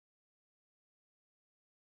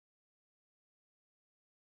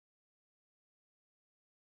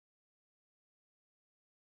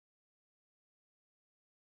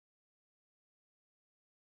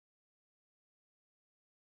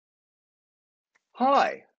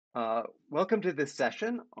Hi, welcome to this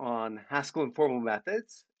session on Haskell Informal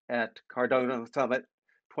Methods at Cardano Summit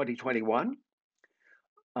 2021.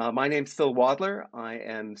 My name's Phil Wadler. I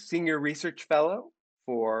am Senior Research Fellow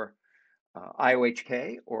for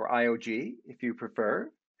IOHK or IOG, if you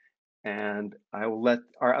prefer, and I will let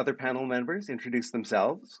our other panel members introduce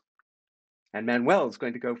themselves. And Manuel is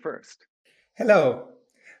going to go first. Hello,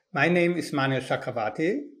 my name is Manuel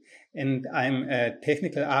Chakravarti, and I'm a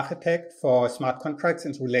technical architect for smart contracts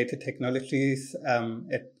and related technologies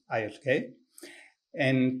at IOHK.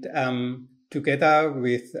 And together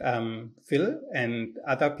with Phil and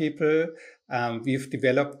other people, we've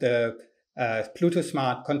developed the Plutus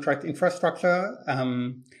smart contract infrastructure,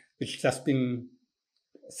 which has just been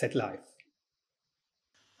set live.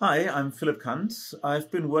 Hi, I'm Philip Kant. I've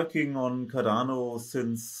been working on Cardano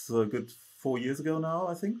since a good 4 years ago now,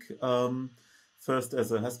 I think. First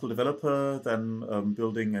as a Haskell developer, then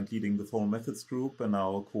building and leading the formal methods group, and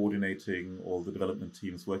now coordinating all the development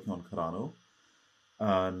teams working on Cardano.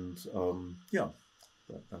 And yeah,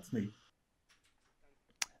 that's me.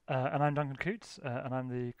 And I'm Duncan Coots, and I'm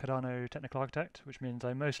the Cardano technical architect, which means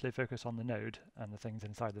I mostly focus on the node and the things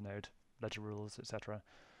inside the node, ledger rules, etc.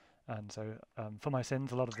 And so for my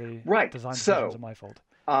sins, a lot of the design decisions are my fault.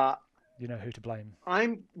 You know who to blame.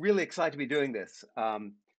 I'm really excited to be doing this.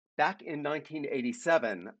 Back in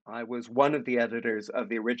 1987, I was one of the editors of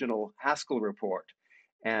the original Haskell report,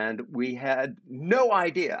 and we had no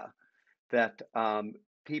idea that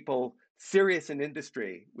people serious in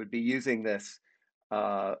industry would be using this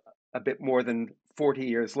a bit more than 40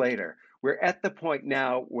 years later. We're at the point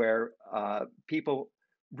now where people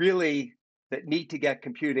really that need to get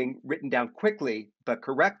computing written down quickly but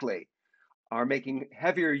correctly are making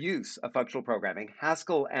heavier use of functional programming,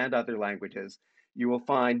 Haskell and other languages. You will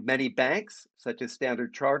find many banks, such as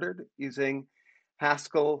Standard Chartered, using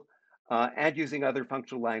Haskell and using other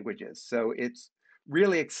functional languages. So it's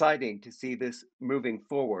really exciting to see this moving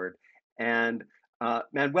forward. And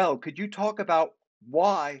Manuel, could you talk about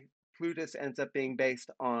why Plutus ends up being based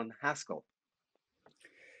on Haskell?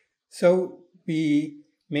 So we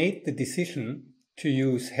made the decision to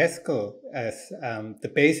use Haskell as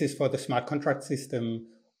the basis for the smart contract system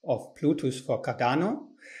of Plutus for Cardano,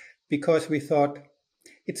 because we thought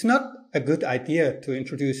it's not a good idea to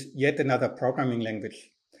introduce yet another programming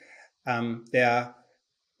language.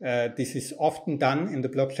 This is often done in the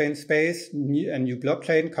blockchain space. A new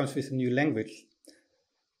blockchain comes with a new language.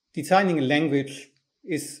 Designing a language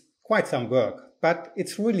is quite some work, but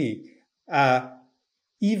it's really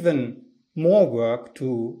even more work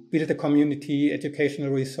to build a community, educational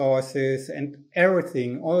resources, and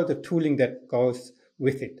everything, all the tooling that goes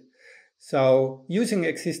with it. So using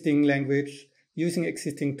existing language, using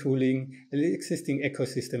existing tooling, the existing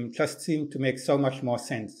ecosystem just seemed to make so much more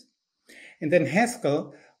sense. And then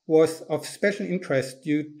Haskell was of special interest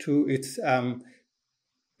due to its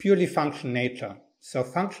purely functional nature. So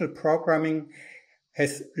functional programming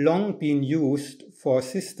has long been used for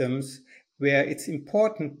systems where it's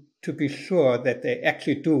important to be sure that they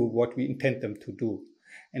actually do what we intend them to do,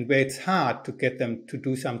 and where it's hard to get them to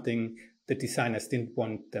do something the designers didn't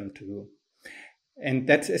want them to do. And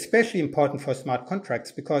that's especially important for smart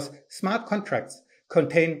contracts, because smart contracts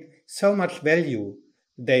contain so much value.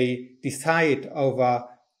 They decide over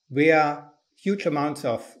where huge amounts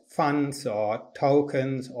of funds or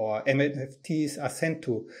tokens or NFTs are sent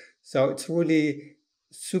to. So it's really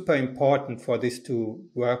super important for this to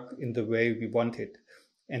work in the way we want it.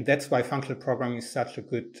 And that's why functional programming is such a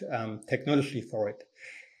good technology for it.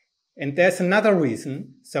 And there's another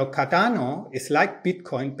reason. So Cardano is like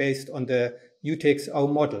Bitcoin based on the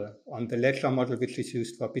UTXO model, on the ledger model which is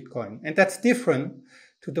used for Bitcoin. And that's different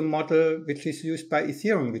to the model which is used by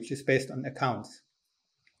Ethereum, which is based on accounts.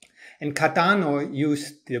 And Cardano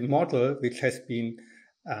used the model which has been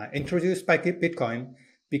introduced by Bitcoin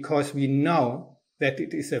because we know that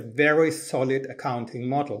it is a very solid accounting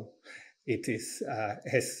model. It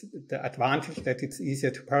has the advantage that it's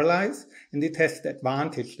easier to parallelize, and it has the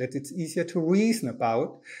advantage that it's easier to reason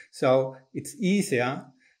about. So it's easier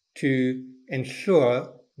to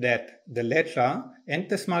ensure that the ledger and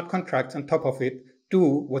the smart contracts on top of it do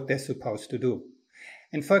what they're supposed to do.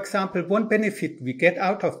 And for example, one benefit we get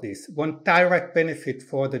out of this, one direct benefit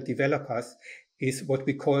for the developers, is what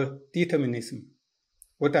we call determinism.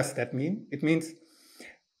 What does that mean? It means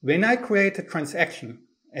when I create a transaction,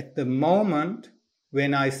 at the moment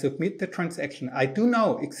when I submit the transaction, I do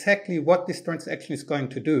know exactly what this transaction is going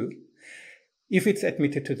to do if it's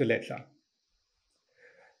admitted to the ledger.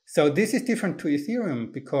 So this is different to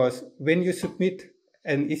Ethereum, because when you submit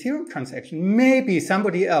an Ethereum transaction, maybe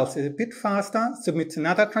somebody else is a bit faster, submits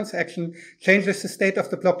another transaction, changes the state of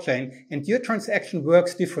the blockchain, and your transaction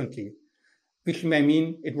works differently, which may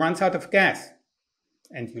mean it runs out of gas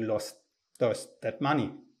and you lost that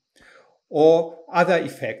money, or other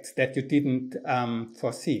effects that you didn't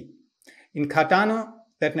foresee. In Cardano,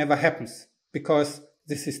 that never happens because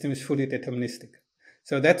the system is fully deterministic.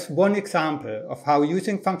 So that's one example of how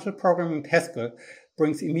using functional programming with Haskell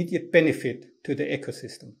brings immediate benefit to the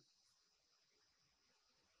ecosystem.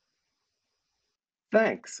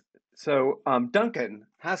 Thanks. So, Duncan,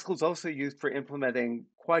 Haskell's also used for implementing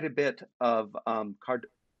quite a bit of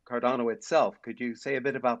Cardano itself. Could you say a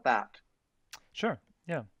bit about that? Sure.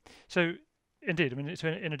 Yeah. So, indeed, I mean, so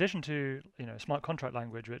in addition to smart contract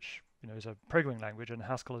language, which is a programming language, and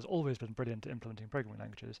Haskell has always been brilliant at implementing programming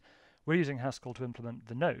languages, we're using Haskell to implement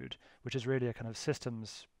the node, which is really a kind of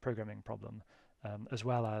systems programming problem, as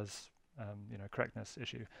well as correctness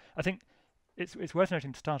issue. I think it's worth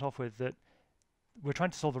noting to start off with that we're trying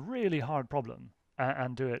to solve a really hard problem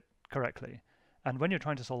and do it correctly. And when you're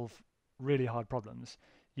trying to solve really hard problems,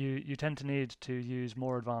 you tend to need to use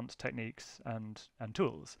more advanced techniques and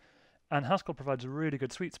tools. And Haskell provides a really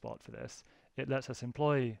good sweet spot for this. It lets us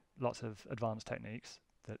employ lots of advanced techniques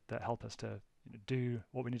that help us to do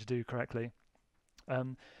what we need to do correctly.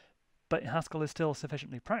 But Haskell is still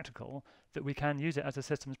sufficiently practical that we can use it as a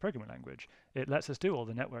systems programming language. It lets us do all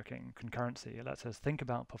the networking, concurrency. It lets us think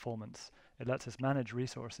about performance. It lets us manage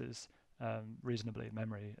resources reasonably,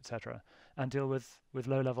 memory, etc., and deal with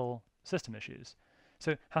low-level system issues.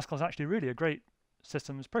 So Haskell is actually really a great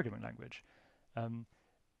systems programming language.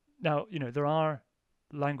 Now, there are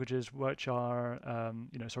languages which are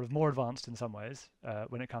sort of more advanced in some ways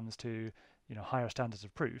when it comes to higher standards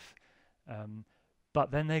of proof. But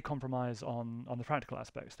then they compromise on the practical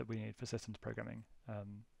aspects that we need for systems programming,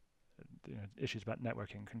 issues about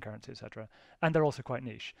networking, concurrency, etc. And they're also quite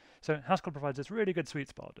niche. So Haskell provides this really good sweet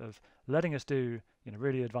spot of letting us do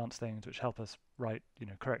really advanced things which help us write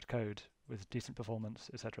correct code with decent performance,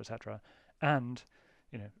 etc., and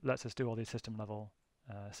lets us do all these system level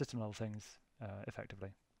things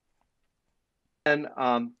effectively. And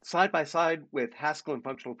side by side with Haskell and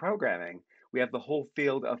functional programming, we have the whole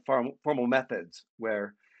field of formal methods,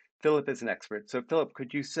 where Philip is an expert. So Philip,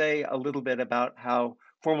 could you say a little bit about how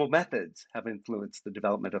formal methods have influenced the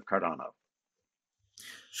development of Cardano?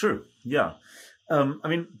 Sure, yeah. I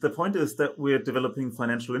mean, the point is that we're developing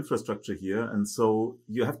financial infrastructure here. And so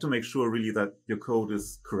you have to make sure really that your code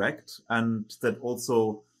is correct, and that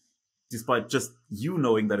also, despite just you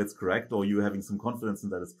knowing that it's correct, or you having some confidence in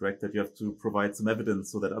that it's correct, that you have to provide some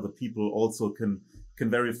evidence so that other people also can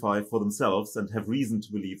verify for themselves and have reason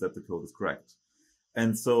to believe that the code is correct.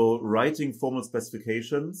 And so writing formal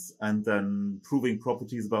specifications and then proving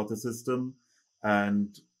properties about the system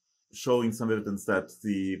and showing some evidence that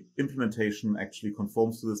the implementation actually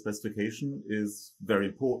conforms to the specification is very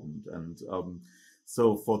important. And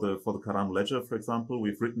so for the Cardano ledger, for example,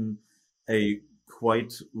 we've written a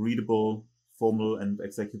quite readable, formal and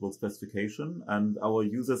executable specification, and our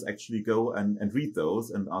users actually go and read those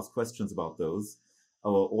and ask questions about those.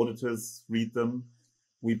 Our auditors read them.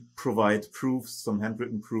 We provide proofs, some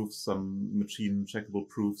handwritten proofs, some machine checkable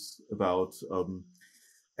proofs about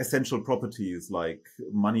essential properties like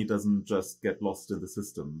money doesn't just get lost in the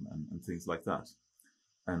system and things like that.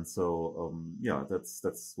 And so, yeah,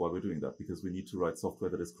 that's why we're doing that, because we need to write software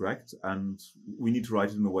that is correct, and we need to write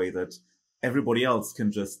it in a way that everybody else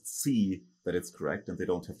can just see that it's correct and they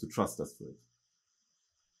don't have to trust us for it.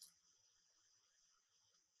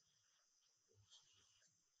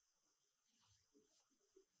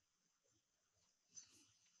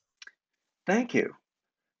 Thank you.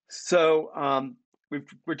 So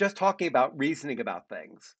we're just talking about reasoning about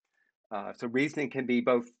things. So reasoning can be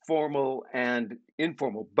both formal and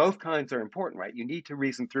informal. Both kinds are important, right? You need to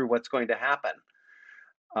reason through what's going to happen.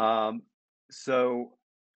 So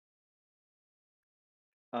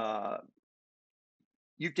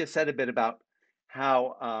you've just said a bit about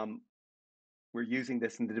how we're using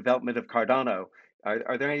this in the development of Cardano.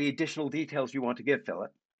 Are there any additional details you want to give,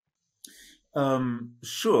 Philip?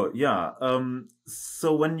 Sure, yeah.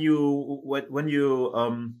 So when you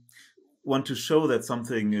want to show that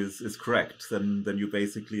something is correct, then you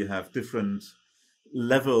basically have different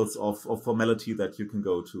levels of formality that you can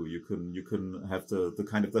go to. You can have the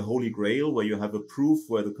kind of the holy grail, where you have a proof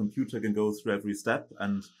where the computer can go through every step,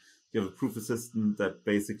 and you have a proof assistant that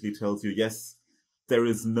basically tells you, yes, there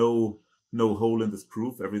is no hole in this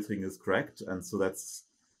proof, everything is correct. And so that's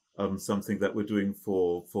something that we're doing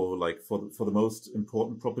for the most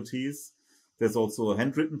important properties. There's also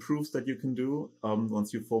handwritten proofs that you can do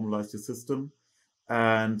once you formalize your system.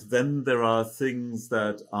 And then there are things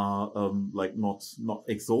that are like not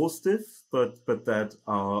exhaustive, but that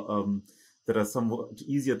are somewhat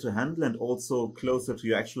easier to handle and also closer to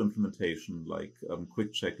your actual implementation, like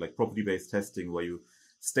quick check, like property-based testing, where you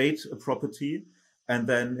state a property, and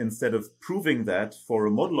then instead of proving that for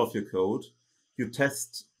a model of your code, you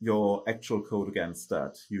test your actual code against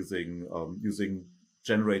that using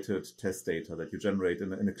generated test data that you generate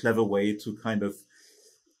in a clever way to kind of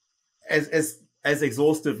as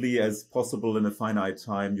exhaustively as possible in a finite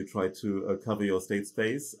time. You try to cover your state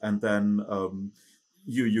space, and then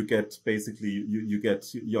you get basically you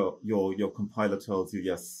get your compiler tells you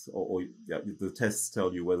yes or yeah, the tests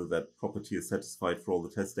tell you whether that property is satisfied for all the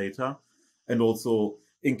test data, and also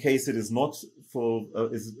in case it is not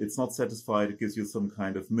it's not satisfied, it gives you some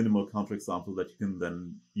kind of minimal counterexample that you can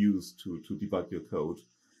then use to debug your code.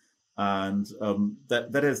 And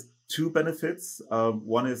that has two benefits.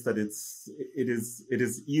 One is that it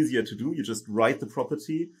is easier to do. You just write the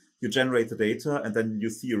property, you generate the data, and then you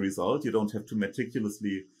see a result. You don't have to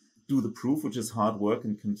meticulously do the proof, which is hard work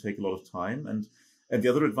and can take a lot of time. And the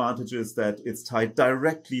other advantage is that it's tied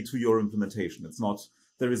directly to your implementation.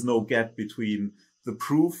 There is no gap between the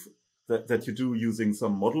proof that you do using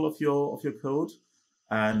some model of your code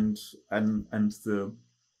and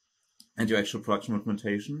your actual production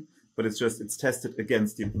implementation. But it's tested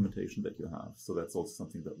against the implementation that you have. So that's also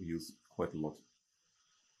something that we use quite a lot.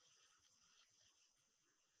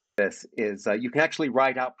 This is you can actually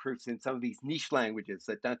write out proofs in some of these niche languages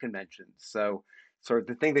that Duncan mentioned. So sort of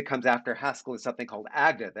the thing that comes after Haskell is something called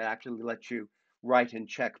Agda that actually lets you write and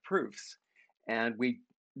check proofs. And we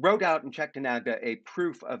wrote out and checked in Agda a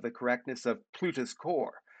proof of the correctness of Plutus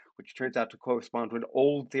core, which turns out to correspond to an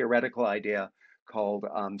old theoretical idea called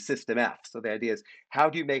System F. So the idea is, how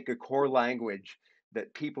do you make a core language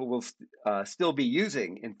that people will still be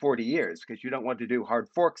using in 40 years? Because you don't want to do hard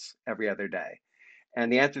forks every other day.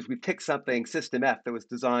 And the answer is we picked something, System F, that was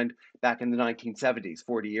designed back in the 1970s,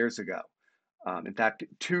 40 years ago. In fact,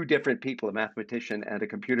 two different people, a mathematician and a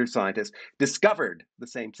computer scientist, discovered the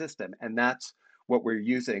same system. And that's what we're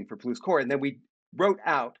using for Plutus core. And then we wrote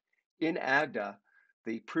out in Agda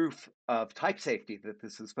the proof of type safety that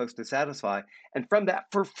this is supposed to satisfy. And from that,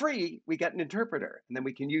 for free, we get an interpreter. And then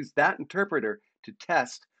we can use that interpreter to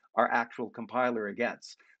test our actual compiler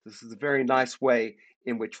against. This is a very nice way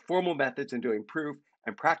in which formal methods in doing proof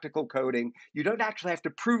and practical coding, you don't actually have to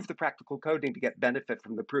prove the practical coding to get benefit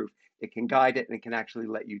from the proof. It can guide it and it can actually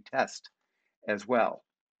let you test as well.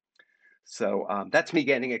 So that's me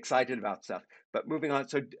getting excited about stuff. But moving on,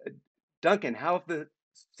 so Duncan, how have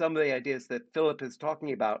some of the ideas that Philip is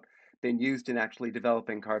talking about been used in actually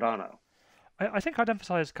developing Cardano? I think I'd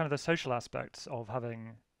emphasize kind of the social aspects of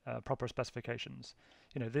having proper specifications.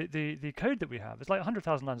 You know, the code that we have is like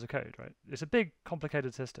 100,000 lines of code, right? It's a big,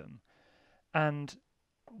 complicated system. And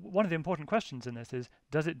one of the important questions in this is,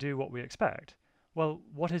 does it do what we expect? Well,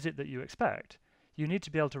 what is it that you expect? You need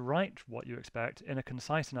to be able to write what you expect in a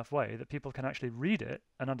concise enough way that people can actually read it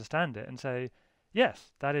and understand it and say,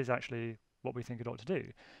 yes, that is actually what we think it ought to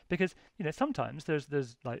do. Because, you know, sometimes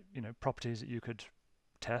there's like, you know, properties that you could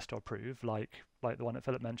test or prove, like the one that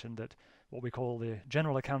Philip mentioned, that what we call the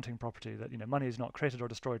general accounting property, that, you know, money is not created or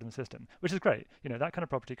destroyed in the system, which is great. You know, that kind of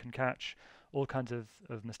property can catch all kinds of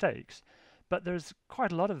mistakes. But there's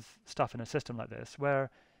quite a lot of stuff in a system like this where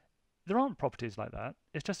there aren't properties like that.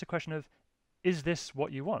 It's just a question of, is this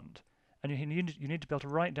what you want? And you need to be able to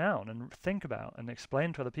write down and think about and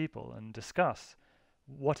explain to other people and discuss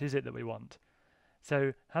what is it that we want.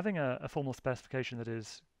 So having a formal specification that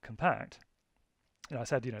is compact, you know, I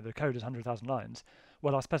said, you know, the code is 100,000 lines.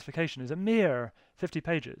 Well, our specification is a mere 50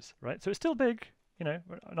 pages, right? So it's still big, you know,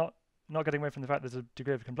 we're not getting away from the fact there's a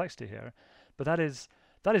degree of complexity here, but that is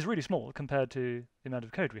really small compared to the amount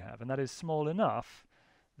of code we have, and that is small enough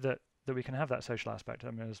that we can have that social aspect.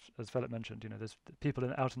 I mean, as Philip mentioned, you know, there's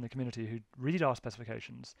people out in the community who read our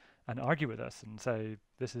specifications and argue with us and say,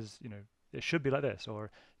 this is, you know, it should be like this, or,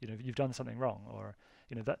 you know, you've done something wrong, or,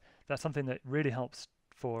 you know, that's something that really helps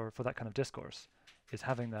for that kind of discourse, is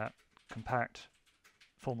having that compact,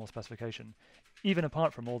 formal specification, even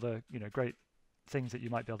apart from all the, you know, great things that you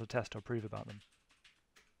might be able to test or prove about them.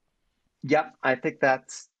 Yep, I think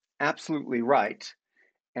that's absolutely right.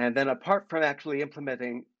 And then apart from actually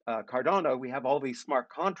implementing Cardano, we have all these smart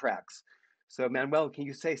contracts. So Manuel, can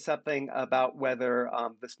you say something about whether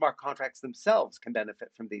the smart contracts themselves can benefit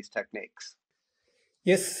from these techniques?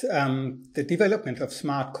 Yes, the development of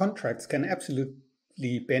smart contracts can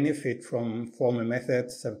absolutely benefit from formal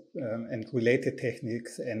methods and related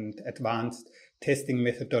techniques and advanced testing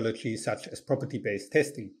methodologies such as property-based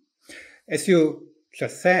testing. As you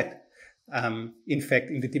just said, In fact,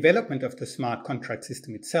 in the development of the smart contract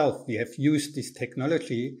system itself, we have used this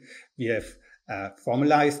technology. We have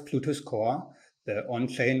formalized Plutus Core, the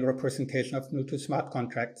on-chain representation of Plutus smart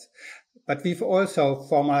contracts. But we've also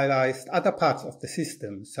formalized other parts of the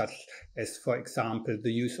system, such as, for example,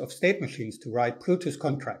 the use of state machines to write Plutus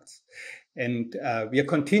contracts. And we are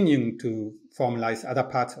continuing to formalize other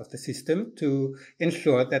parts of the system to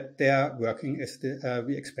ensure that they are working as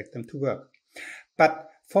we expect them to work. But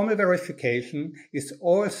formal verification is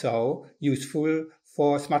also useful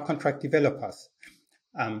for smart contract developers.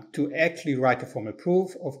 To actually write a formal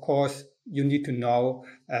proof, of course, you need to know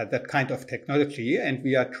that kind of technology, and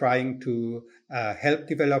we are trying to help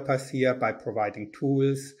developers here by providing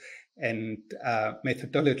tools and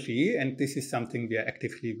methodology, and this is something we are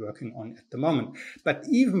actively working on at the moment. But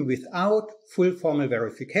even without full formal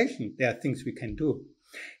verification, there are things we can do.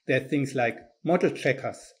 There are things like model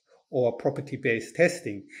checkers or property-based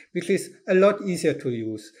testing, which is a lot easier to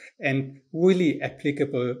use and really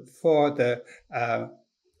applicable for the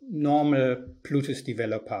normal Plutus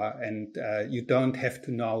developer, and you don't have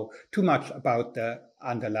to know too much about the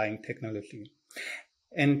underlying technology.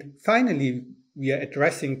 And finally, we are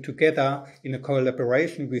addressing together in a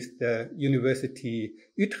collaboration with the University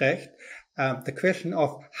Utrecht the question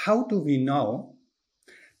of how do we know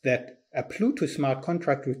that a Plutus smart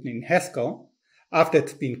contract written in Haskell, after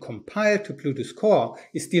it's been compiled to Plutus Core,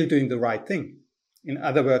 is still doing the right thing. In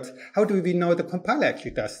other words, how do we know the compiler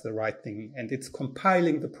actually does the right thing and it's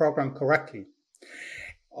compiling the program correctly?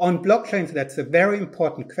 On blockchains, that's a very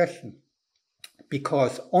important question,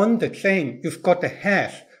 because on the chain, you've got a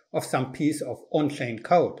hash of some piece of on-chain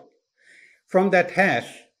code. From that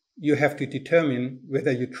hash, you have to determine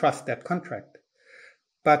whether you trust that contract.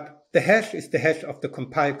 But the hash is the hash of the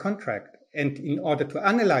compiled contract. And in order to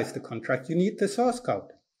analyze the contract, you need the source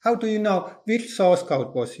code. How do you know which source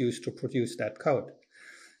code was used to produce that code?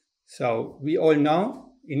 So we all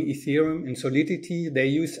know in Ethereum, in Solidity, they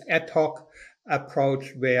use ad hoc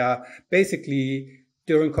approach where basically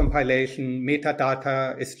during compilation,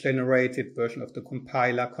 metadata is generated, version of the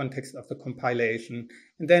compiler, context of the compilation,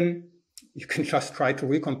 and then you can just try to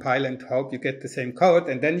recompile and hope you get the same code,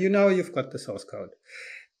 and then you know you've got the source code.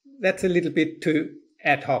 That's a little bit too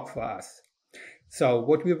ad hoc for us. So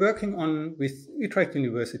what we're working on with Utrecht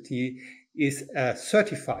University is a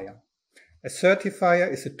certifier. A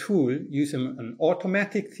certifier is a tool using an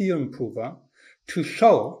automatic theorem prover to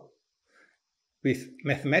show with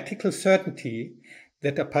mathematical certainty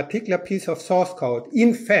that a particular piece of source code,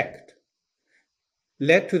 in fact,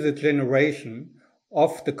 led to the generation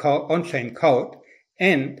of the on-chain code,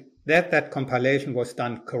 and that compilation was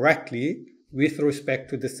done correctly with respect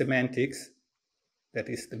to the semantics, that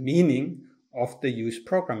is the meaning of the used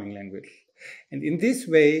programming language. And in this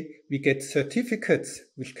way, we get certificates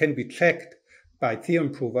which can be checked by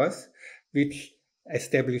theorem provers, which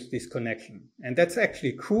establish this connection. And that's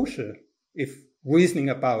actually crucial if reasoning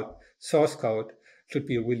about source code should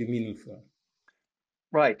be really meaningful.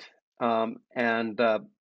 Right. And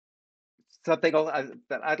something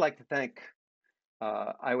that I'd like to thank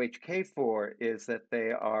IOHK for is that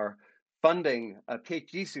they are funding a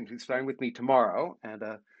PhD student who's starting with me tomorrow and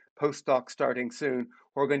a postdoc starting soon,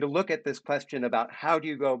 who are going to look at this question about how do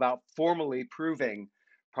you go about formally proving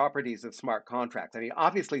properties of smart contracts. I mean,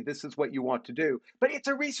 obviously, this is what you want to do, but it's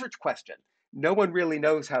a research question. No one really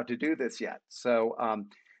knows how to do this yet. So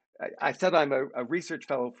I said I'm a research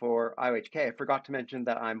fellow for IOHK. I forgot to mention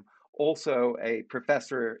that I'm also a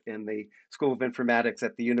professor in the School of Informatics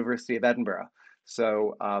at the University of Edinburgh.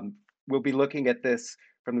 So we'll be looking at this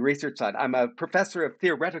from the research side. I'm a professor of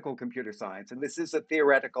theoretical computer science, and this is a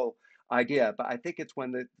theoretical idea, but I think it's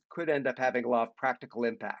one that could end up having a lot of practical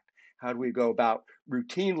impact. How do we go about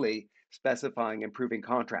routinely specifying and proving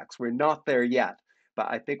contracts? We're not there yet,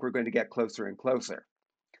 but I think we're going to get closer and closer.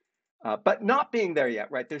 But not being there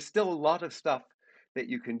yet, right? There's still a lot of stuff that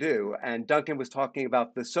you can do. And Duncan was talking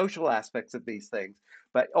about the social aspects of these things,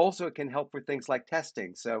 but also it can help with things like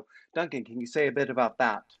testing. So Duncan, can you say a bit about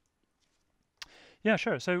that? Yeah,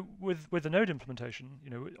 sure. So with the node implementation,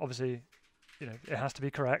 obviously, it has to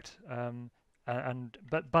be correct.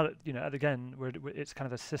 But again, it's kind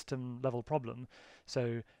of a system level problem.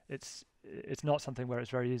 So it's not something where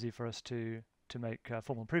it's very easy for us to make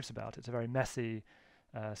formal proofs about. It's a very messy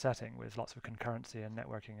setting with lots of concurrency and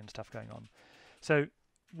networking and stuff going on. So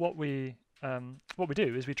what we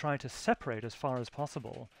do is we try to separate as far as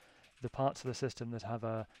possible the parts of the system that have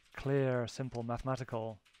a clear, simple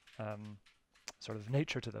mathematical sort of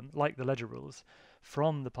nature to them, like the ledger rules,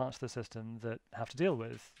 from the parts of the system that have to deal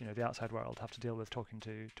with the outside world, have to deal with talking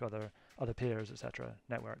to other peers, etc.,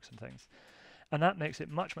 networks and things. And that makes it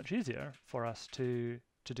much, much easier for us to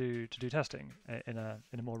do testing in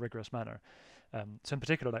a more rigorous manner. So in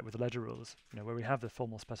particular, like with the ledger rules, where we have the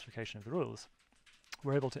formal specification of the rules,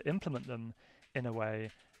 we're able to implement them in a way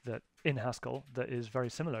that in Haskell that is very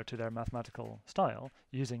similar to their mathematical style,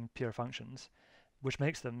 using pure functions, which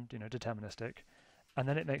makes them deterministic. And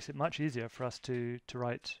then it makes it much easier for us to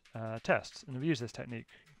write tests. And we use this technique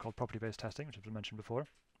called property-based testing, which I've mentioned before,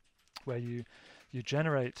 where you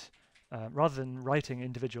generate, rather than writing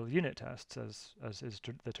individual unit tests, as is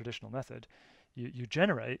the traditional method, you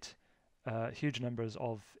generate huge numbers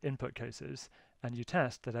of input cases, and you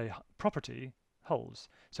test that a property holds.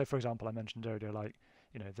 So, for example, I mentioned earlier, like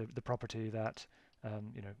the property that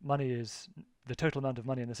money is the total amount of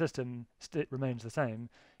money in the system remains the same,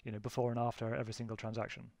 before and after every single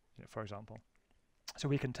transaction, for example. So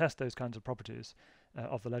we can test those kinds of properties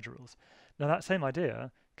of the ledger rules. Now, that same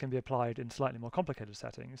idea can be applied in slightly more complicated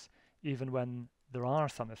settings, even when there are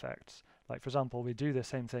some effects. Like, for example, we do the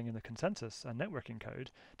same thing in the consensus and networking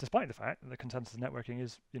code, despite the fact that the consensus and networking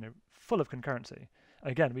is, full of concurrency.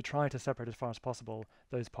 Again, we try to separate as far as possible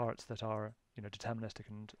those parts that are, deterministic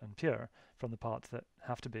and pure from the parts that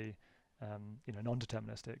have to be,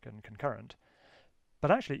 non-deterministic and concurrent.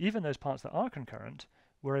 But actually, even those parts that are concurrent,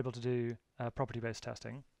 we're able to do property-based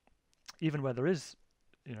testing, even where there is,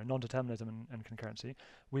 non-determinism and concurrency.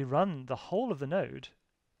 We run the whole of the node,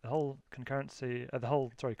 the whole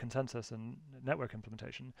consensus and network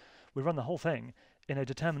implementation. We run the whole thing in a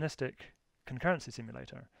deterministic concurrency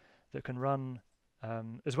simulator that can run,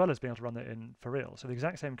 as well as being able to run it for real. So the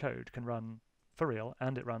exact same code can run for real,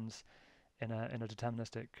 and it runs in a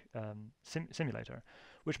deterministic simulator,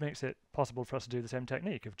 which makes it possible for us to do the same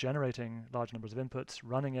technique of generating large numbers of inputs,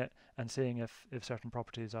 running it, and seeing if certain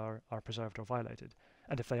properties are preserved or violated.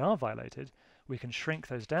 And if they are violated, we can shrink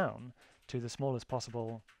those down to the smallest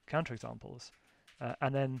possible counterexamples.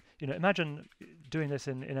 And then, imagine doing this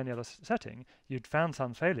in any other setting. You'd found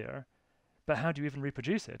some failure, but how do you even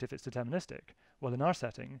reproduce it if it's deterministic? Well, in our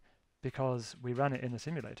setting, because we ran it in the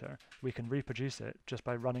simulator, we can reproduce it just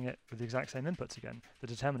by running it with the exact same inputs again. The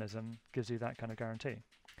determinism gives you that kind of guarantee,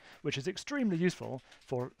 which is extremely useful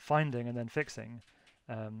for finding and then fixing,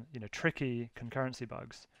 tricky concurrency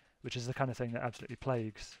bugs, which is the kind of thing that absolutely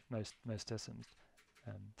plagues most systems.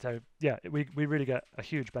 So yeah, we really get a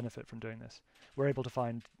huge benefit from doing this. We're able to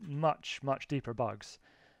find much, much deeper bugs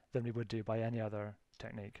than we would do by any other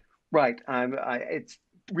technique. Right. It's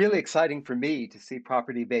really exciting for me to see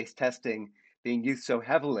property-based testing being used so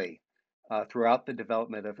heavily throughout the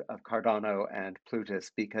development of Cardano and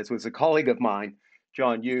Plutus, because it was a colleague of mine,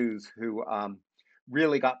 John Hughes, who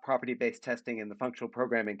really got property-based testing in the functional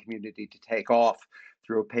programming community to take off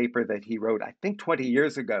through a paper that he wrote, I think 20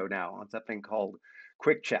 years ago now, on something called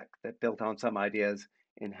Quick Check that built on some ideas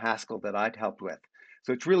in Haskell that I'd helped with.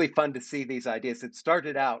 So it's really fun to see these ideas that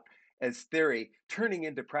started out as theory turning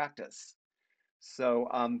into practice. So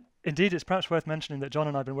indeed, it's perhaps worth mentioning that John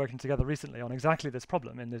and I have been working together recently on exactly this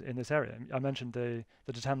problem in this area. I mentioned the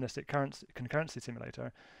deterministic concurrency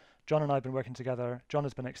simulator. John and I have been working together. John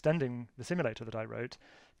has been extending the simulator that I wrote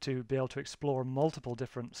to be able to explore multiple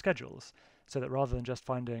different schedules, so that rather than just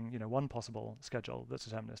finding one possible schedule that's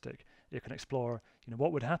deterministic, you can explore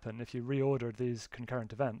what would happen if you reordered these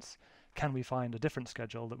concurrent events. Can we find a different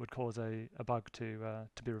schedule that would cause a bug to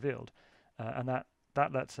be revealed? And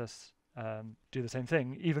that lets us do the same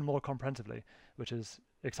thing even more comprehensively, which is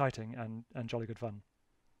exciting and jolly good fun.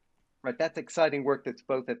 Right, that's exciting work that's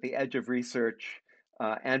both at the edge of research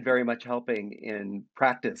and very much helping in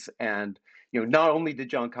practice. And not only did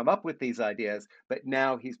John come up with these ideas, but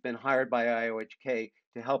now he's been hired by IOHK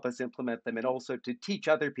to help us implement them and also to teach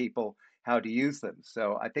other people how to use them.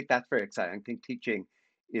 So I think that's very exciting. I think teaching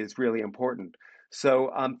is really important.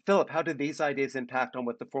 So Philip, how do these ideas impact on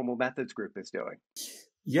what the formal methods group is doing?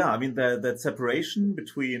 Yeah, I mean, that separation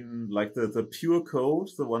between like the pure code,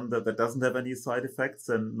 the one that doesn't have any side effects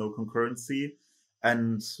and no concurrency,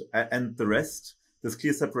 and the rest, this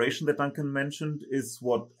clear separation that Duncan mentioned is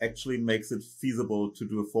what actually makes it feasible to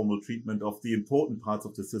do a formal treatment of the important parts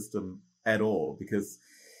of the system at all. Because,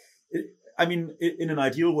 in an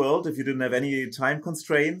ideal world, if you didn't have any time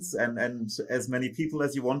constraints and as many people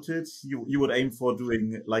as you wanted, you would aim for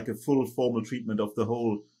doing like a full formal treatment of the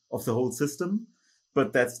whole system.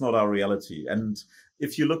 But that's not our reality. And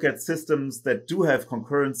if you look at systems that do have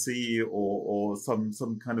concurrency or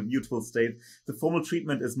some kind of mutable state, the formal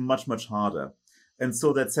treatment is much, much harder. And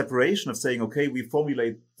so that separation of saying, okay, we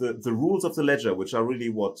formulate the rules of the ledger, which are really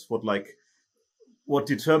what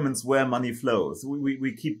determines where money flows.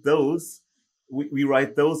 We keep those, we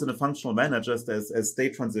write those in a functional manner, just as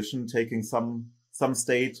state transition, taking some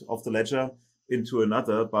state of the ledger into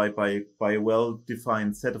another by a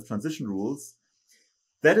well-defined set of transition rules,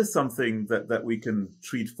 that is something that we can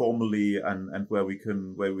treat formally and where we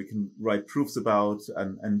can write proofs about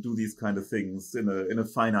and do these kind of things in a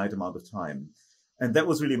finite amount of time. And that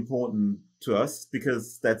was really important to us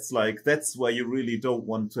because that's where you really don't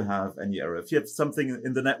want to have any error. If you have something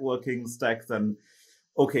in the networking stack, then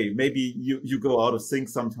okay, maybe you go out of sync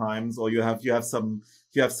sometimes, or you have some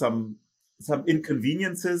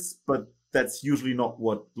inconveniences, but that's usually not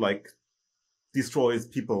what destroys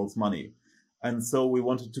people's money. And so we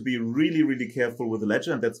wanted to be really, really careful with the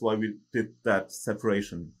ledger, and that's why we did that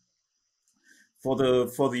separation. For the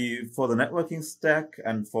networking stack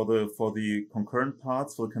and for the concurrent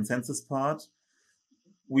parts, for the consensus part,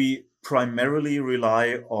 we primarily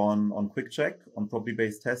rely on quick check, on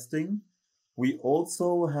property-based testing. We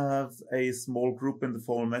also have a small group in the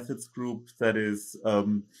formal methods group that is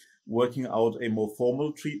working out a more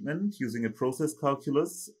formal treatment using a process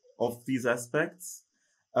calculus of these aspects.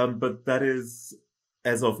 But that is,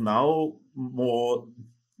 as of now, more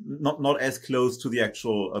not as close to the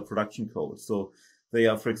actual production code. So they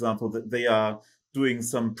are, for example, they are doing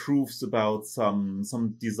some proofs about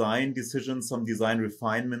some design decisions, some design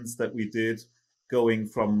refinements that we did, going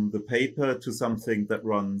from the paper to something that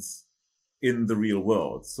runs in the real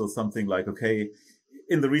world. So something like, okay,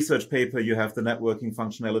 in the research paper, you have the networking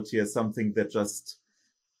functionality as something that just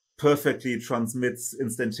perfectly transmits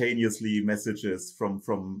instantaneously messages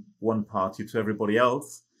from one party to everybody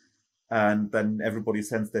else. And then everybody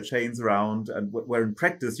sends their chains around. And where in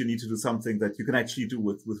practice, you need to do something that you can actually do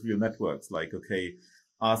with real networks, like, okay,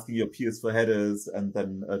 asking your peers for headers and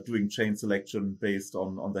then doing chain selection based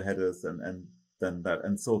on the headers and then that.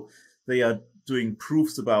 And so they are doing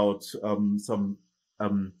proofs about some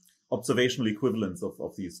observational equivalence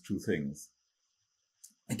of these two things.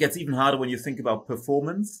 It gets even harder when you think about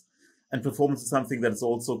performance. And performance is something that is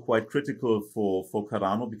also quite critical for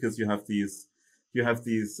Cardano, because you have these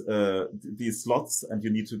slots and you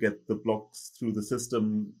need to get the blocks through the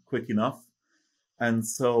system quick enough. And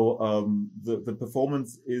so the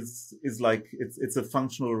performance is like it's a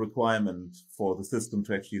functional requirement for the system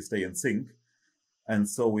to actually stay in sync. And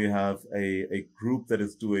so we have a group that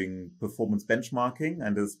is doing performance benchmarking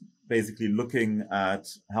and is basically looking at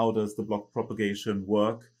how does the block propagation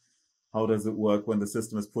work? How does it work when the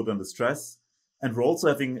system is put under stress? And we're also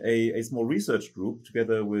having a small research group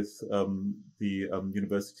together with the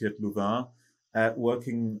University at Louvain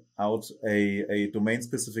working out a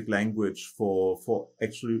domain-specific language for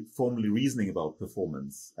actually formally reasoning about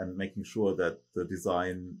performance and making sure that the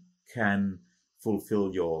design can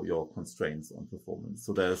fulfill your constraints on performance.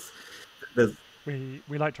 So there's we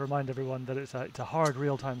like to remind everyone that it's a hard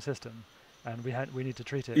real-time system, and we need to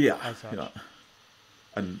treat it as such. Yeah,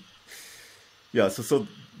 and yeah, so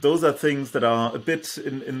those are things that are a bit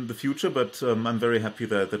in the future, but I'm very happy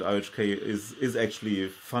that IOHK is actually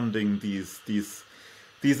funding these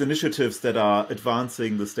initiatives that are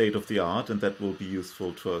advancing the state of the art, and that will be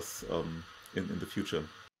useful to us in the future.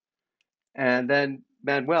 And then,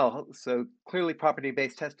 Manuel, so clearly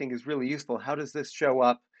property-based testing is really useful. How does this show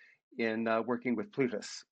up in working with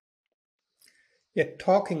Plutus? Yeah,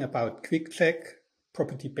 talking about quick check,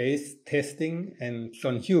 property-based testing, and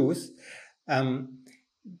John Hughes.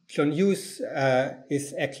 John Hughes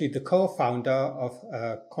is actually the co-founder of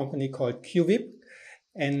a company called QVIP,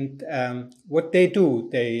 and what they do,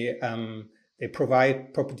 they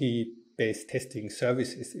provide property-based testing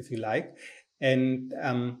services, if you like, and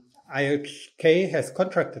IOHK has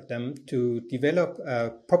contracted them to develop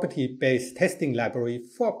a property-based testing library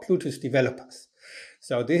for Plutus developers.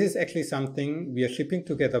 So this is actually something we are shipping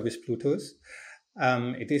together with Plutus.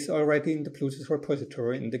 It is already in the Plutus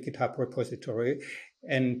repository, in the GitHub repository.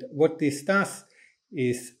 And what this does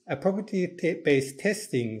is a property-based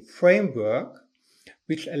testing framework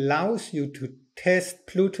which allows you to test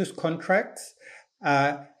Plutus contracts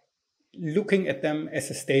looking at them as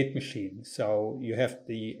a state machine. So you have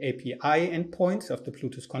the API endpoints of the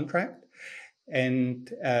Plutus contract,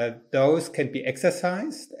 and those can be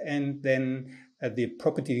exercised, and then the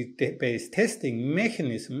property-based testing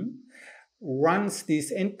mechanism runs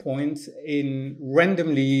these endpoints in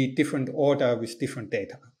randomly different order with different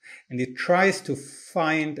data. And it tries to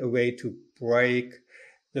find a way to break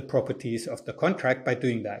the properties of the contract by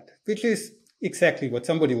doing that, which is exactly what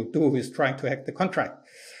somebody would do who is trying to hack the contract.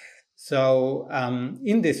 So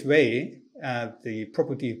in this way, the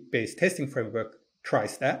property-based testing framework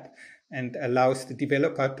tries that and allows the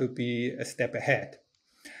developer to be a step ahead.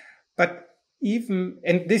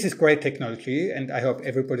 And this is great technology, and I hope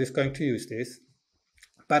everybody's going to use this.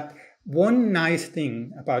 But one nice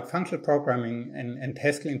thing about functional programming and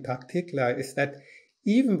Haskell in particular is that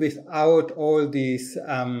even without all these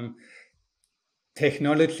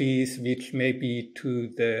technologies which maybe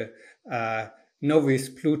to the novice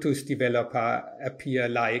Plutus developer appear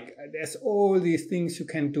like there's all these things you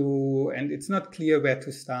can do and it's not clear where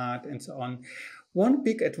to start and so on. One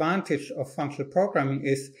big advantage of functional programming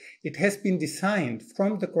is it has been designed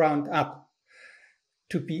from the ground up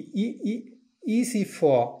to be easy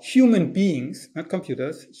for human beings, not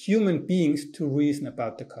computers, human beings to reason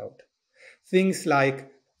about the code. Things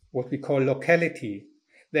like what we call locality,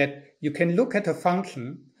 that you can look at a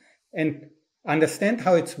function and understand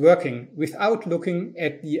how it's working without looking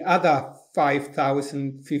at the other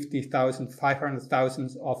 5,000, 50,000,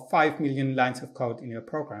 500,000 or 5 million lines of code in your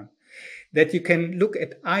program. That you can look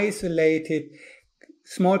at isolated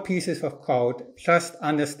small pieces of code, just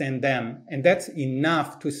understand them, and that's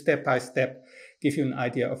enough to step by step give you an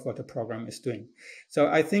idea of what the program is doing. So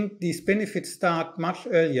I think these benefits start much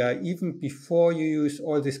earlier, even before you use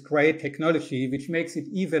all this great technology, which makes it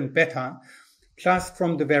even better, just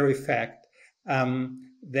from the very fact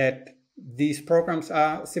that these programs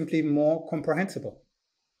are simply more comprehensible.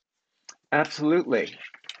 Absolutely.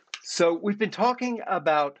 So we've been talking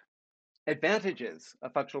about advantages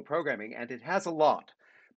of functional programming, and it has a lot.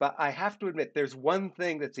 But I have to admit, there's one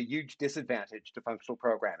thing that's a huge disadvantage to functional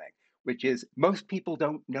programming, which is most people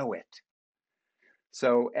don't know it.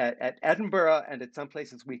 So at Edinburgh and at some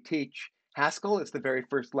places we teach Haskell is the very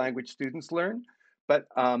first language students learn. But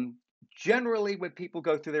generally, when people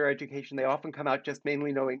go through their education, they often come out just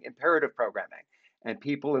mainly knowing imperative programming. And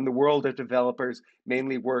people in the world of developers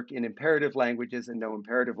mainly work in imperative languages and know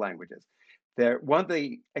imperative languages. One of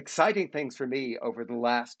the exciting things for me over the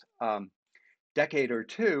last decade or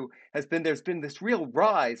two has been there's been this real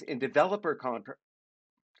rise in developer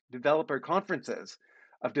conferences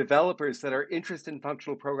of developers that are interested in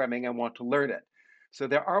functional programming and want to learn it. So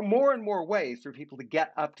there are more and more ways for people to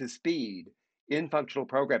get up to speed in functional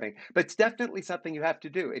programming, but it's definitely something you have to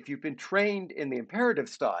do. If you've been trained in the imperative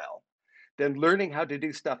style, then learning how to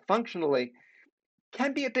do stuff functionally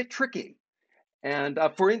can be a bit tricky. And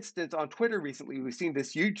for instance, on Twitter recently, we've seen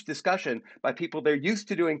this huge discussion by people they're used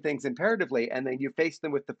to doing things imperatively, and then you face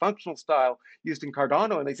them with the functional style used in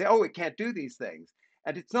Cardano, and they say, oh, it can't do these things.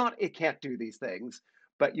 And it's not it can't do these things,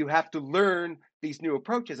 but you have to learn these new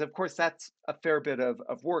approaches. Of course, that's a fair bit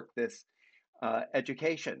of work, this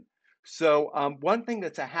education. So one thing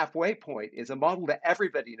that's a halfway point is a model that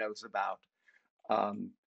everybody knows about,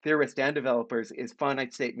 theorists and developers, is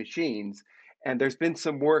finite state machines. And there's been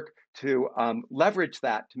some work to leverage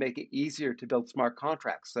that to make it easier to build smart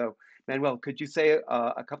contracts. So, Manuel, could you say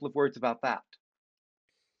a couple of words about that?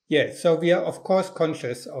 Yeah, so we are, of course,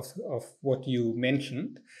 conscious of what you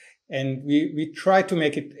mentioned. And we try to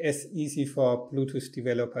make it as easy for Bluetooth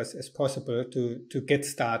developers as possible to get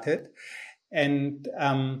started. And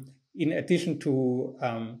in addition to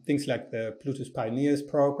things like the Bluetooth Pioneers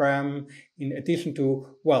program, in addition to,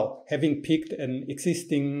 well, having picked an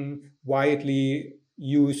existing widely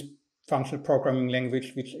used functional programming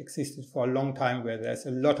language which existed for a long time, where there's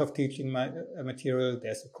a lot of teaching material,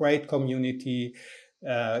 there's a great community,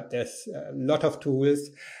 there's a lot of tools.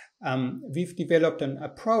 We've developed an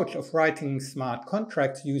approach of writing smart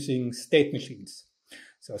contracts using state machines.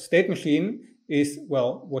 So state machine is,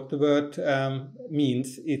 well, what the word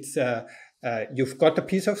means. It's you've got a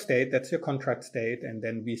piece of state, that's your contract state, and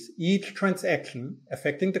then with each transaction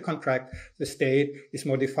affecting the contract, the state is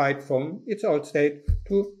modified from its old state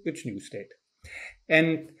to its new state.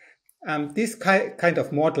 And this kind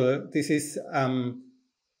of model, this is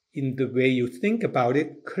in the way you think about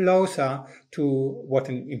it, closer to what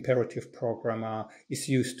an imperative programmer is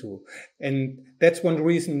used to. And that's one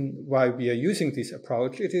reason why we are using this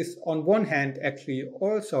approach. It is, on one hand, actually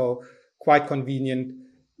also quite convenient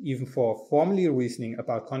even for formally reasoning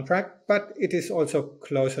about contract, but it is also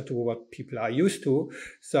closer to what people are used to.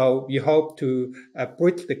 So we hope to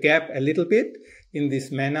bridge the gap a little bit in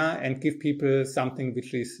this manner and give people something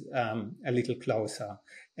which is a little closer.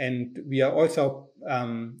 And we are also,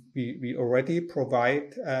 we already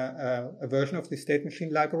provide a version of the state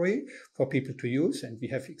machine library for people to use. And we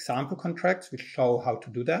have example contracts which show how to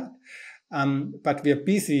do that. But we are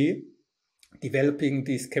busy developing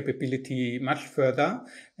this capability much further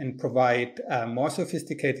and provide more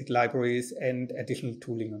sophisticated libraries and additional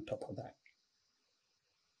tooling on top of that.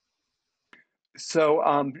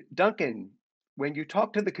 So, Duncan, when you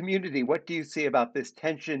talk to the community, what do you see about this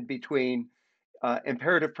tension between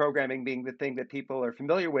imperative programming being the thing that people are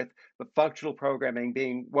familiar with, but functional programming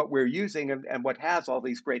being what we're using and what has all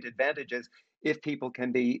these great advantages if people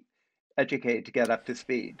can be educate to get up to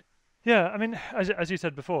speed? Yeah, I mean, as you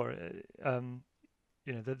said before,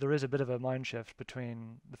 there is a bit of a mind shift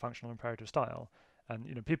between the functional imperative style,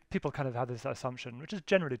 and people kind of have this assumption, which is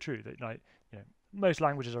generally true, that most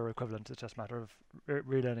languages are equivalent. It's just a matter of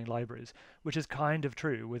relearning libraries, which is kind of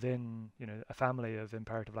true within a family of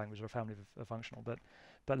imperative languages or a family of functional,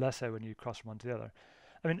 but less so when you cross from one to the other.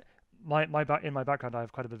 I mean, in my background, I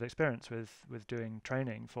have quite a bit of experience with doing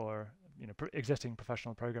training for existing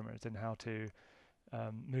professional programmers in how to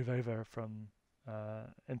move over from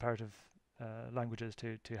imperative languages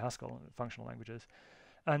to Haskell functional languages,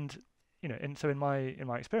 and in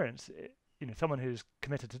my experience, someone who's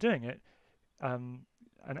committed to doing it,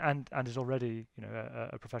 and is already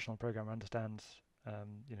a professional programmer, understands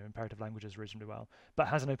imperative languages reasonably well, but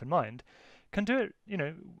has an open mind, can do it.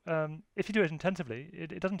 If you do it intensively,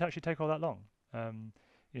 it doesn't actually take all that long.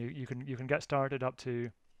 You can get started up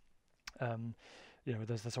to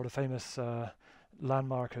there's the sort of famous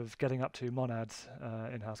landmark of getting up to monads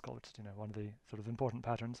in Haskell, which is one of the sort of important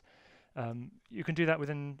patterns. You can do that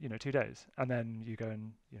within 2 days, and then you go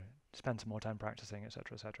and spend some more time practicing,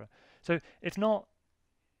 etc., etc. So it's not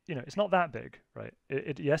it's not that big, right?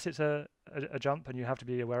 Yes, it's a jump, and you have to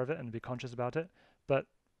be aware of it and be conscious about it. But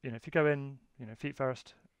if you go in feet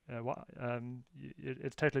first,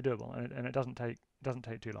 it's totally doable, and it doesn't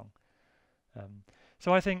take too long.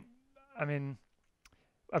 So I think,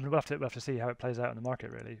 we'll have to see how it plays out in the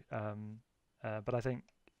market, really. But I think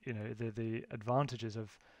the advantages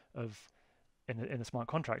of in the smart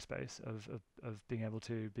contract space of being able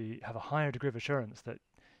to have a higher degree of assurance that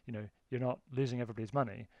you're not losing everybody's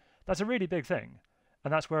money. That's a really big thing,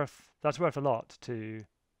 and that's worth a lot to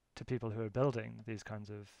people who are building these kinds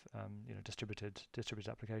of distributed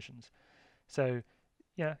applications. So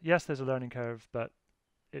yes, there's a learning curve, but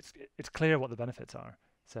it's clear what the benefits are.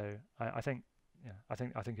 So I think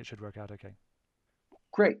it should work out okay.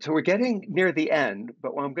 Great. So we're getting near the end,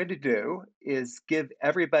 but what I'm going to do is give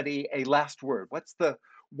everybody a last word. What's the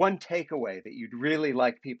one takeaway that you'd really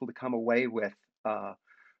like people to come away with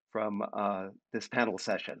from this panel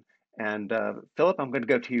session? And Philip, I'm going to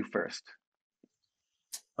go to you first.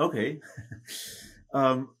 Okay.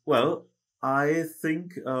 Well, I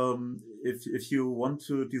think if you want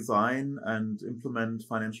to design and implement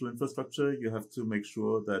financial infrastructure, you have to make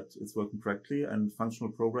sure that it's working correctly, and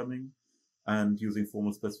functional programming and using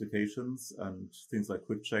formal specifications and things like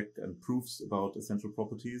quick check and proofs about essential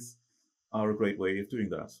properties are a great way of doing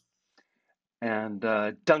that. And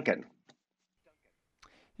Duncan.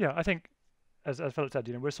 Yeah, I think, as Philip said,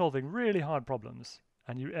 we're solving really hard problems,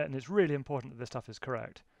 and it's really important that this stuff is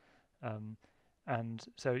correct. And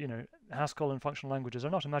so, Haskell and functional languages are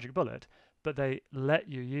not a magic bullet, but they let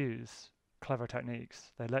you use clever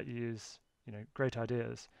techniques. They let you use, great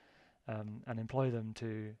ideas, and employ them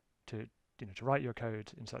to write your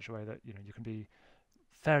code in such a way that you can be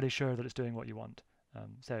fairly sure that it's doing what you want.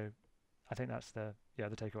 So I think that's the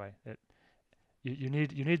takeaway. You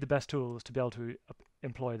need the best tools to be able to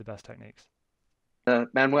employ the best techniques.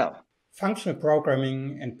 Manuel. Functional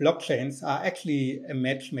programming and blockchains are actually a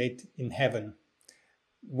match made in heaven.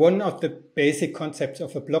 One of the basic concepts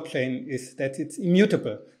of a blockchain is that it's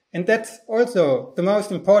immutable. And that's also the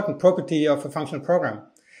most important property of a functional program.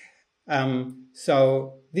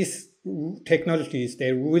 So these technologies,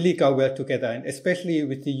 they really go well together. And especially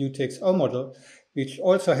with the UTXO model, which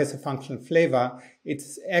also has a functional flavor,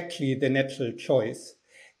 it's actually the natural choice.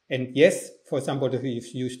 And yes, for somebody who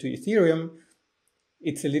is used to Ethereum,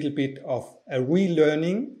 it's a little bit of a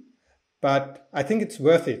relearning, but I think it's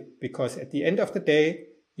worth it, because at the end of the day,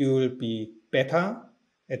 you will be better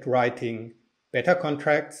at writing better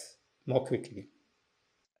contracts more quickly.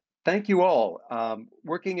 Thank you all.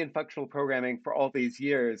 Working in functional programming for all these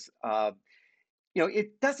years,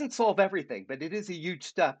 it doesn't solve everything, but it is a huge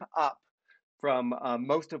step up from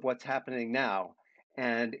most of what's happening now.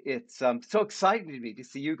 And it's so exciting to me to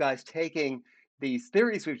see you guys taking these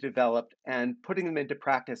theories we've developed and putting them into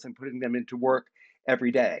practice and putting them into work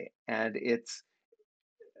every day. And it's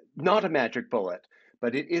not a magic bullet,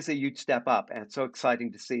 but it is a huge step up, and it's so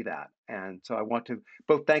exciting to see that. And so I want to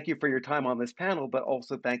both thank you for your time on this panel, but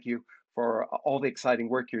also thank you for all the exciting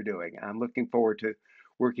work you're doing. I'm looking forward to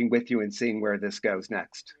working with you and seeing where this goes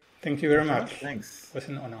next. Thank you very much. Thanks. It was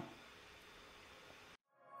an honor.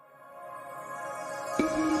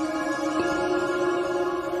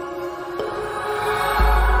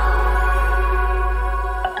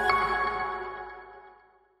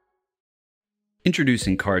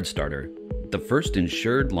 Introducing CardStarter, the first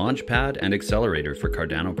insured launchpad and accelerator for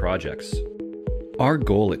Cardano projects. Our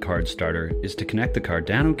goal at CardStarter is to connect the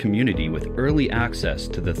Cardano community with early access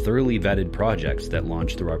to the thoroughly vetted projects that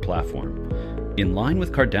launch through our platform. In line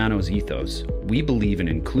with Cardano's ethos, we believe in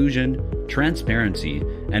inclusion, transparency,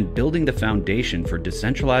 and building the foundation for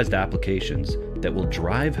decentralized applications that will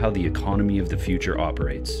drive how the economy of the future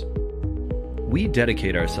operates. We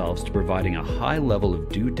dedicate ourselves to providing a high level of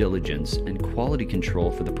due diligence and quality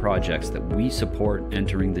control for the projects that we support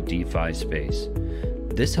entering the DeFi space.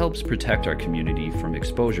 This helps protect our community from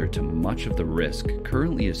exposure to much of the risk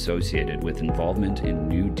currently associated with involvement in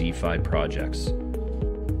new DeFi projects.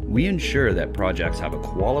 We ensure that projects have a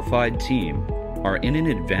qualified team, are in an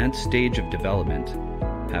advanced stage of development,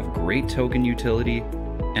 have great token utility,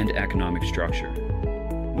 and economic structure.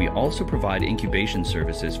 We also provide incubation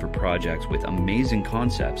services for projects with amazing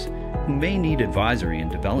concepts who may need advisory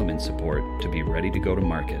and development support to be ready to go to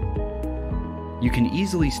market. You can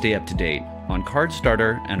easily stay up to date on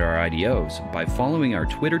CardStarter and our IDOs by following our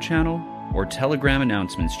Twitter channel or Telegram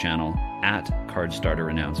announcements channel at CardStarter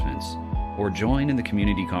Announcements, or join in the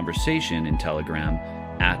community conversation in Telegram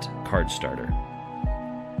at CardStarter.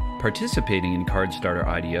 Participating in CardStarter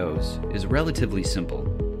IDOs is relatively simple.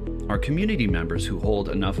 Our community members who hold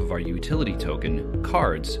enough of our utility token,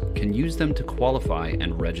 cards, can use them to qualify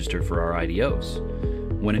and register for our IDOs.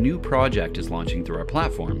 When a new project is launching through our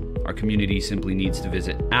platform, our community simply needs to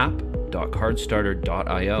visit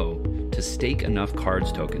app.cardstarter.io to stake enough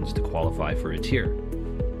cards tokens to qualify for a tier.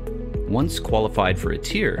 Once qualified for a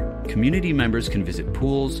tier, community members can visit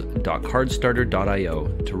pools.cardstarter.io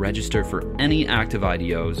to register for any active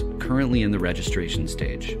IDOs currently in the registration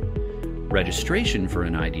stage. Registration for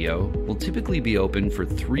an IDO will typically be open for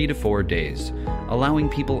 3 to 4 days, allowing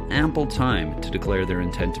people ample time to declare their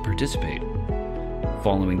intent to participate.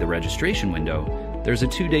 Following the registration window, there's a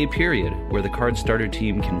 2-day period where the CardStarter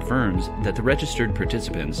team confirms that the registered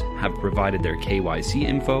participants have provided their KYC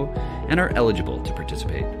info and are eligible to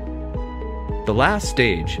participate. The last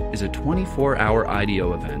stage is a 24-hour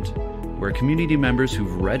IDO event where community members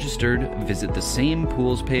who've registered visit the same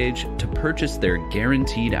pools page to purchase their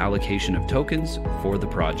guaranteed allocation of tokens for the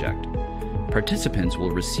project. Participants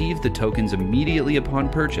will receive the tokens immediately upon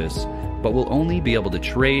purchase, but will only be able to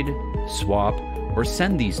trade, swap, or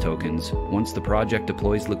send these tokens once the project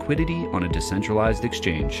deploys liquidity on a decentralized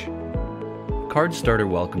exchange. CardStarter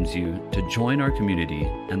welcomes you to join our community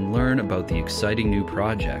and learn about the exciting new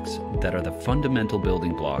projects that are the fundamental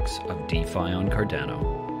building blocks of DeFi on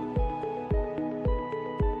Cardano.